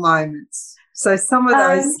memorable moments? So some of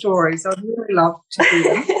those stories I'd really love to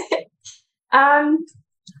hear.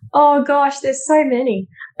 Oh gosh, there's so many.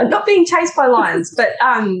 I'm not being chased by lions, but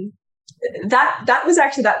that was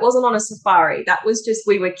actually, that wasn't on a safari. That was just,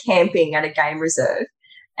 we were camping at a game reserve,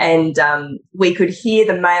 and we could hear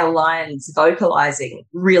the male lions vocalizing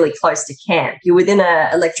really close to camp. You're within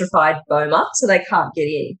a electrified boma, so they can't get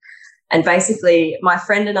in. And basically, my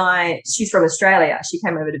friend and I, she's from Australia. She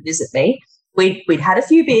came over to visit me. We'd had a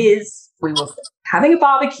few beers. We were having a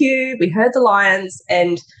barbecue. We heard the lions,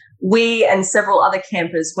 and we and several other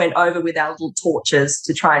campers went over with our little torches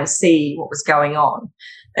to try and see what was going on.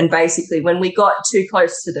 And basically, when we got too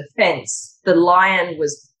close to the fence, the lion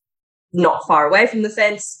was not far away from the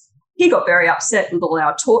fence. He got very upset with all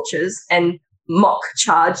our torches and mock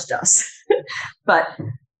charged us. But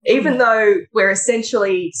even though we're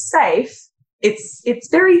essentially safe, it's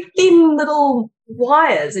very thin little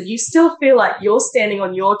wires, and you still feel like you're standing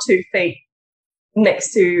on your 2 feet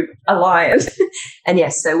next to a lion. And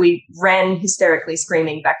yes, so we ran hysterically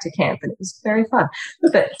screaming back to camp, and it was very fun.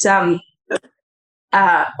 But on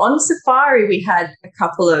safari, we had a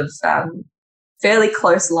couple of fairly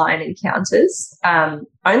close lion encounters.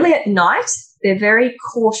 Only at night. They're very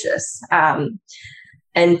cautious. And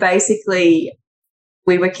basically,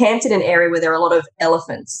 we were camped in an area where there are a lot of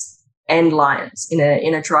elephants and lions in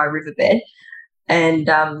a dry riverbed. And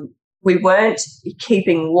we weren't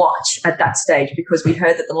keeping watch at that stage because we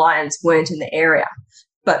heard that the lions weren't in the area.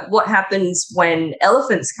 But what happens when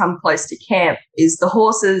elephants come close to camp is the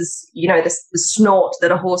horses, you know, the snort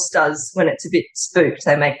that a horse does when it's a bit spooked.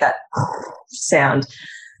 They make that sound.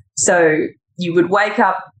 So you would wake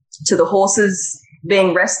up to the horses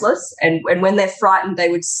being restless, and when they're frightened, they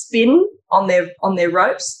would spin on their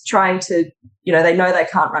ropes, trying to, you know they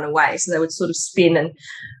can't run away. So they would sort of spin, and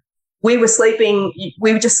we were sleeping.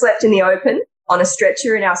 We just slept in the open on a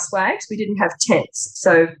stretcher in our swags. We didn't have tents.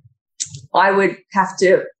 So I would have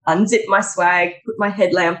to unzip my swag, put my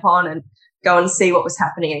headlamp on, and go and see what was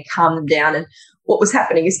happening and calm them down. And what was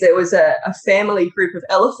happening is there was a family group of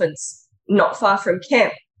elephants not far from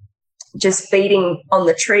camp just feeding on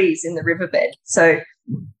the trees in the riverbed. So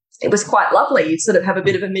it was quite lovely. You'd sort of have a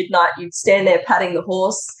bit of a midnight. You'd stand there patting the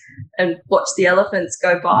horse and watch the elephants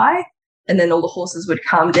go by, and then all the horses would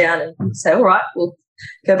calm down and say, all right, we'll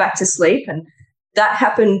go back to sleep. And that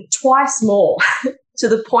happened twice more to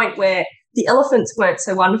the point where the elephants weren't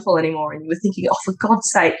so wonderful anymore, and you were thinking, oh, for God's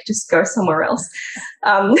sake, just go somewhere else.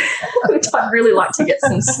 Which I'd really like to get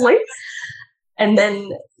some sleep. And then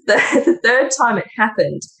the third time it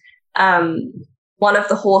happened, one of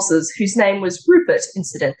the horses, whose name was Rupert,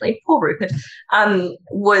 incidentally, poor Rupert,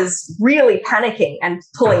 was really panicking and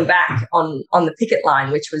pulling back on the picket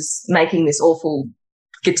line, which was making this awful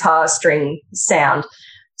guitar string sound.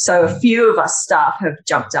 So a few of us staff have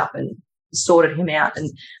jumped up and sorted him out.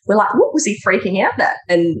 And we're like, what was he freaking out at?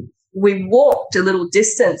 And we walked a little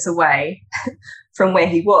distance away from where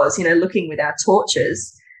he was, looking with our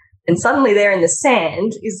torches. And suddenly there in the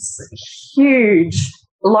sand is a huge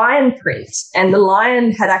lion print. And the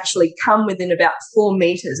lion had actually come within about 4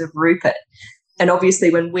 meters of Rupert. And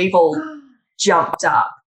obviously when we've all jumped up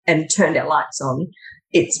and turned our lights on,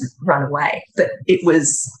 it's run away. But it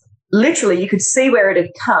was literally, you could see where it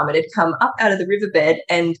had come. It had come up out of the riverbed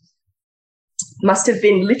and must have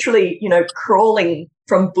been literally, crawling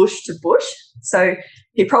from bush to bush. So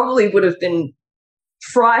he probably would have been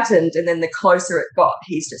frightened, and then the closer it got,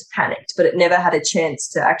 he's just panicked. But it never had a chance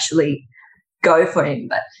to actually go for him.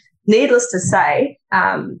 But needless to say,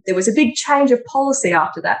 there was a big change of policy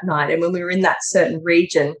after that night. And when we were in that certain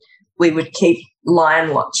region, we would keep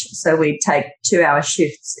lion watch. So we'd take 2-hour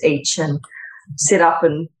shifts each and sit up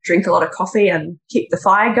and drink a lot of coffee and keep the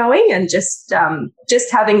fire going, and just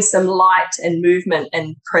having some light and movement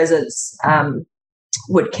and presence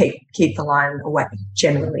would keep the lion away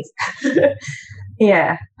generally.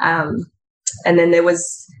 Yeah. And then there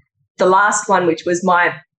was the last one, which was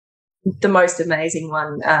the most amazing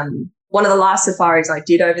one. One of the last safaris I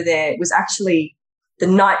did over there was actually the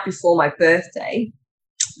night before my birthday.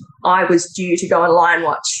 I was due to go on lion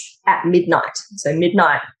watch at midnight. So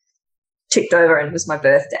midnight ticked over and it was my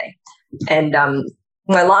birthday. And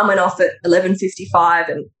my alarm went off at 11:55,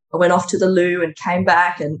 and I went off to the loo and came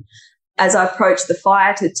back. And as I approached the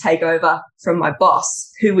fire to take over from my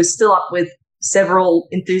boss, who was still up with several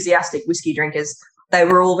enthusiastic whiskey drinkers, they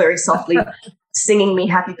were all very softly singing me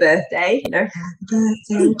happy birthday, happy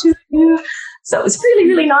birthday to you. So it was really,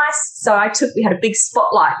 really nice. So we had a big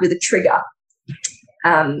spotlight with a trigger.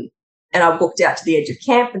 And I walked out to the edge of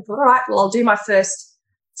camp and thought, all right, well, I'll do my first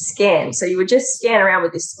scan. So you would just scan around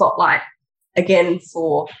with this spotlight, again,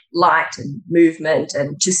 for light and movement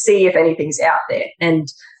and to see if anything's out there. And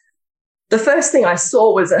the first thing I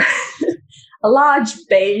saw was a large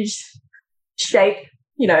beige shape,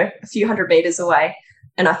 a few hundred meters away.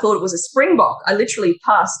 And I thought it was a springbok. I literally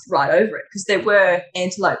passed right over it because there were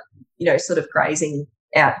antelope, sort of grazing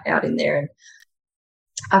out in there. And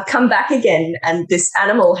I've come back again, and this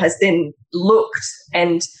animal has then looked,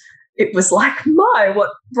 and it was like, my,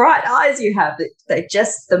 what bright eyes you have. They're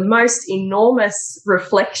just the most enormous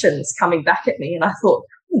reflections coming back at me. And I thought,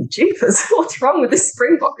 oh, jeepers, what's wrong with this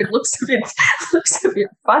springbok? It looks a bit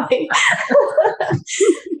funny.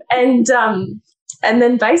 And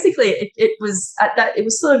then basically it was at that, it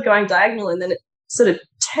was sort of going diagonal, and then it sort of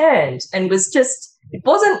turned and it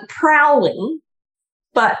wasn't prowling,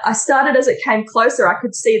 but I started, as it came closer, I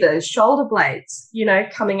could see the shoulder blades,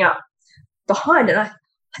 coming up behind, and I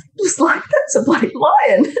was like, that's a bloody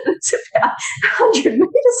lion. It's about 100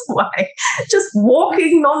 meters away, just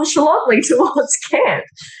walking nonchalantly towards camp.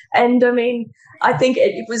 And I mean, I think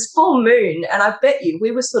it was full moon, and I bet you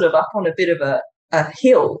we were sort of up on a bit of a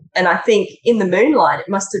hill, and I think in the moonlight it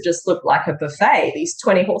must have just looked like a buffet, these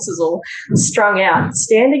 20 horses all strung out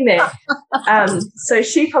standing there. So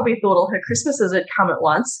she probably thought all her Christmases had come at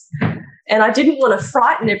once, and I didn't want to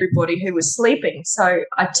frighten everybody who was sleeping, so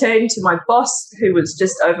I turned to my boss, who was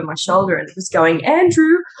just over my shoulder, and was going,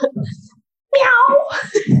 Andrew, meow,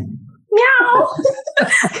 meow.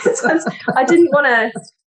 I didn't want to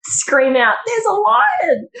scream out, there's a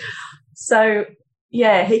lion. So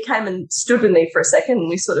yeah, he came and stood with me for a second, and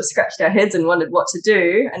we sort of scratched our heads and wondered what to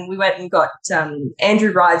do. And we went and got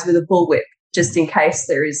Andrew rides with a bullwhip, just in case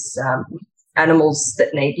there is animals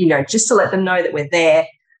that need, just to let them know that we're there,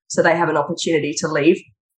 so they have an opportunity to leave.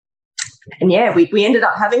 And yeah, we ended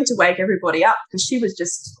up having to wake everybody up because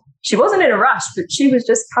she wasn't in a rush, but she was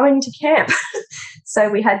just coming to camp. So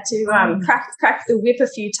we had to crack the whip a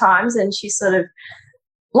few times, and she sort of,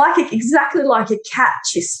 exactly like a cat,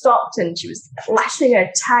 she stopped and she was flashing her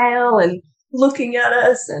tail and looking at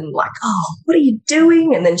us and like, oh, what are you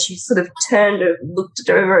doing? And then she sort of turned and looked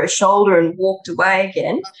over her shoulder and walked away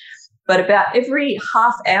again. But about every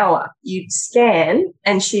half hour you'd scan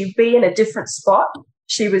and she'd be in a different spot.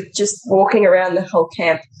 She was just walking around the whole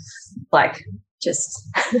camp, but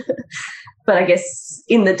I guess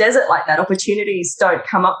in the desert like that, opportunities don't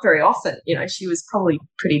come up very often. She was probably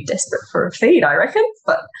pretty desperate for a feed, I reckon.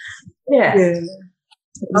 But, yeah. It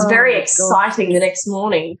was very exciting the next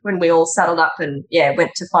morning when we all saddled up and,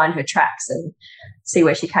 went to find her tracks and see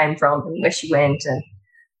where she came from and where she went. And,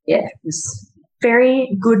 it was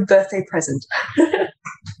very good birthday present.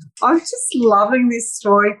 I'm just loving this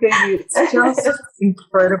story, Phoebe. It's just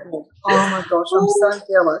incredible. Oh, my gosh, I'm so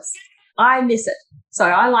jealous. I miss it. So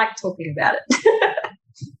I like talking about it.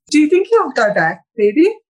 Do you think you'll go back,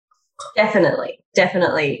 Phoebe? Definitely.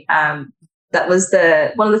 that was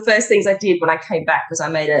one of the first things I did when I came back, was I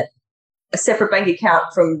made a separate bank account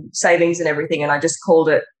from savings and everything, and I just called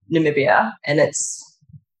it Namibia, and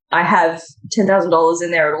I have $10,000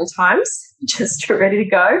 in there at all times, just ready to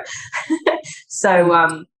go.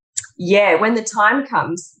 So, when the time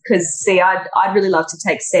comes, because see, I'd really love to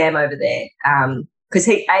take Sam over there, because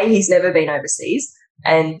he's never been overseas,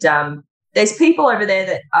 and there's people over there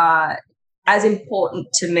that are as important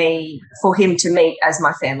to me for him to meet as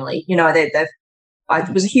my family. You know, it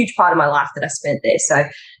was a huge part of my life that I spent there. So,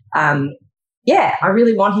 I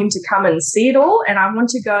really want him to come and see it all, and I want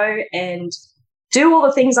to go and do all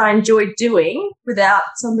the things I enjoy doing without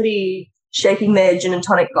somebody shaking their gin and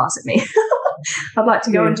tonic glass at me. I'd like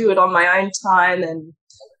to go and do it on my own time, and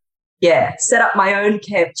set up my own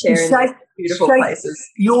camp chair in these beautiful places.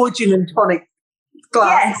 Your gin and tonic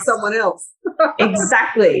glass to someone else.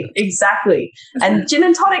 Exactly. And gin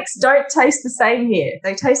and tonics don't taste the same here.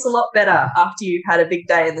 They taste a lot better after you've had a big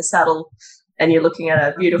day in the saddle and you're looking at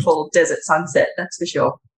a beautiful desert sunset, that's for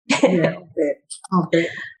sure. Yeah, I'll bet.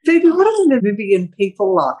 Phoebe, what are the Namibian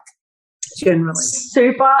people like generally?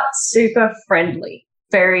 Super, super friendly.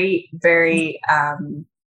 Very, very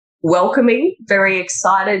welcoming, very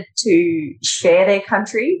excited to share their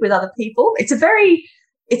country with other people. It's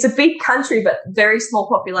a big country, but very small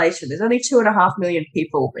population. There's only 2.5 million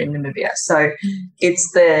people in Namibia. So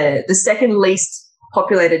it's the second least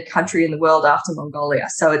populated country in the world after Mongolia.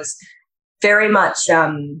 So it's very much,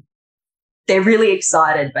 they're really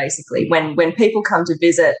excited, basically. When people come to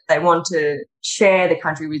visit, they want to share the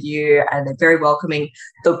country with you, and they're very welcoming.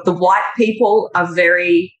 The white people are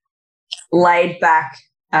very laid back,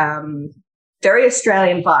 very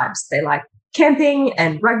Australian vibes. They like camping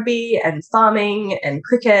and rugby and farming and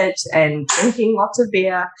cricket and drinking lots of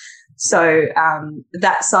beer. So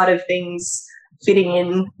that side of things fitting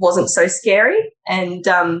in wasn't so scary. And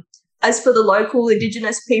as for the local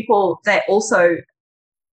Indigenous people, they're also,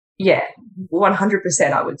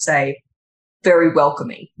 100%, I would say, very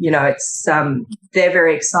welcoming. You know, it's they're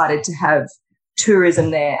very excited to have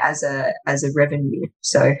tourism there as a revenue.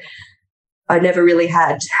 So I didn't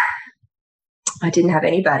have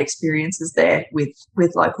any bad experiences there with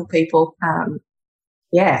local people.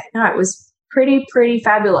 It was pretty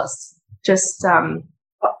fabulous. Just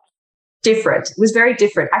different. It was very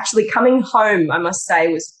different. Actually, coming home, I must say,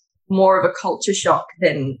 was more of a culture shock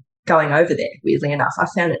than going over there, weirdly enough. I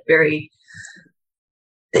found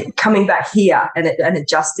it coming back here and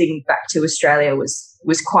adjusting back to Australia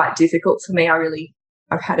was quite difficult for me.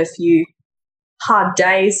 I've had a few hard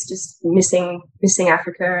days just missing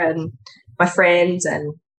Africa and my friends,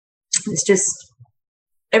 and it's just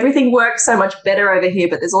everything works so much better over here,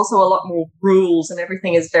 but there's also a lot more rules and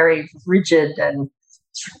everything is very rigid, and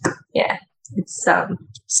it's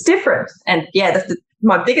different. And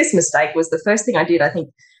my biggest mistake was the first thing I did, I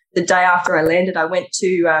think the day after I landed, I went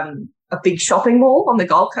to a big shopping mall on the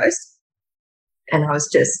Gold Coast, and I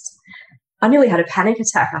nearly had a panic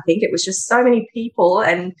attack. I think it was just so many people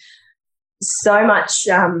and so much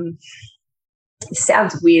it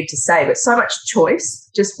sounds weird to say, but so much choice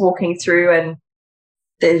just walking through, and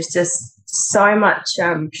there's just so much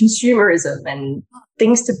consumerism and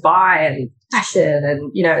things to buy and fashion,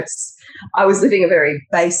 and I was living a very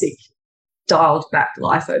basic, dialed back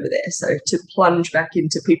life over there. So to plunge back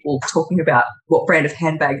into people talking about what brand of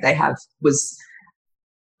handbag they have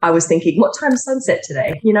I was thinking, what time's sunset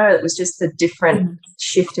today? It was just a different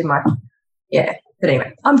shift in my But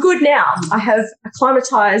anyway, I'm good now. I have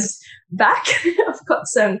acclimatized back. I've got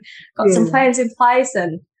some plans in place,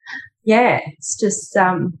 and it's just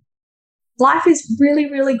life is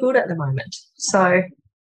really, really good at the moment. So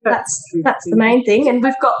that's the main thing. And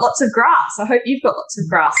we've got lots of grass. I hope you've got lots of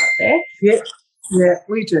grass up there. Yeah,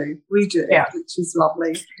 we do. Yeah. Which is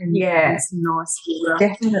lovely. And it's nice water.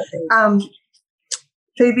 Definitely.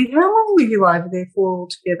 Phoebe, how long were you over there for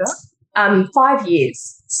altogether? 5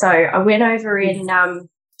 years. So I went over in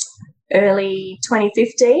early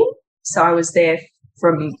 2015. So I was there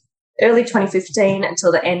from early 2015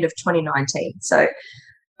 until the end of 2019. So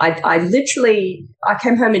I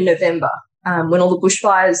came home in November when all the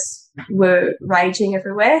bushfires were raging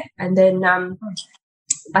everywhere. And then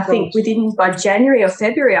I think by January or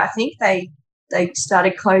February, I think they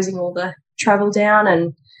started closing all the travel down.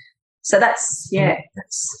 And so that's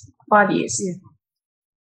 5 years.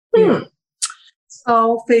 Yeah.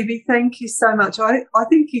 Oh, Phoebe, thank you so much. I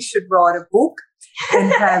think you should write a book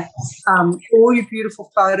and have all your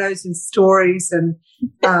beautiful photos and stories, and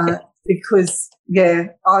because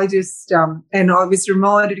I just and I was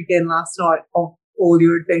reminded again last night of all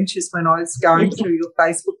your adventures when I was going through your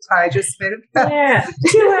Facebook page. I spent about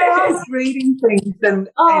 2 hours reading things, and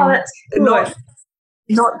that's cool.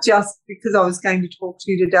 Not just because I was going to talk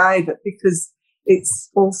to you today, but because it's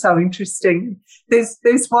also interesting. There's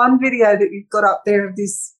one video that you've got up there of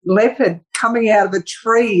this leopard coming out of a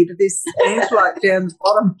tree to this antelope down the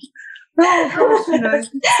bottom. Oh gosh,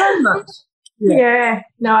 so much. Yeah,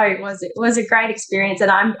 no, it was a great experience,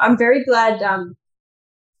 and I'm very glad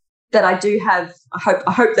that I do have.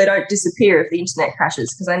 I hope they don't disappear if the internet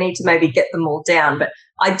crashes, because I need to maybe get them all down. But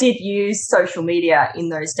I did use social media in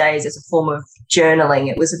those days as a form of journaling.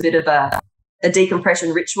 It was a bit of a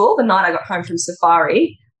decompression ritual. The night I got home from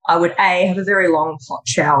safari, I would have a very long hot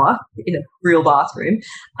shower in a real bathroom,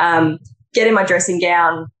 get in my dressing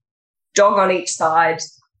gown, dog on each side,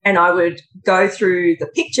 and I would go through the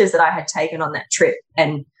pictures that I had taken on that trip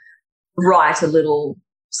and write a little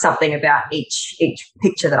something about each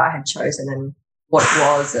picture that I had chosen and what it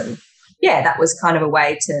was. And that was kind of a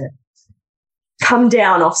way to come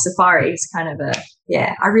down off safari. It's kind of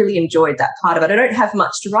I really enjoyed that part of it. I don't have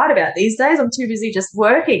much to write about these days. I'm too busy just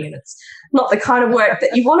working, and it's not the kind of work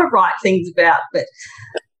that you want to write things about, but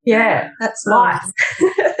that's life.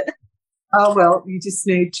 Oh, well, you just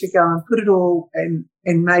need to go and put it all and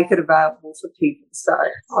make it available for people. So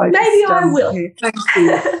I will. Thank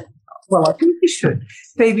you. Well, I think you should.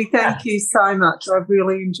 Phoebe, thank you so much. I've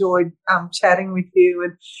really enjoyed chatting with you,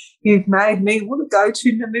 and you've made me want to go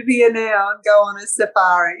to Namibia now and go on a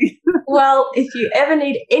safari. Well, if you ever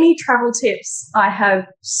need any travel tips, I have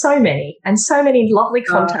so many lovely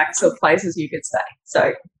contacts of places you could stay.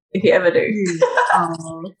 So if you ever do.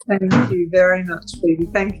 Thank you very much, Phoebe.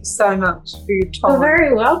 Thank you so much for your time. You're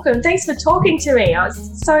very welcome. Thanks for talking to me. I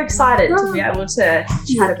was so excited to be able to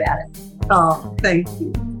chat about it. Oh, thank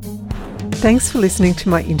you. Thanks for listening to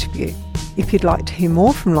my interview. If you'd like to hear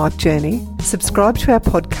more from Life Journey, subscribe to our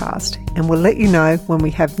podcast and we'll let you know when we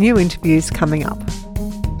have new interviews coming up.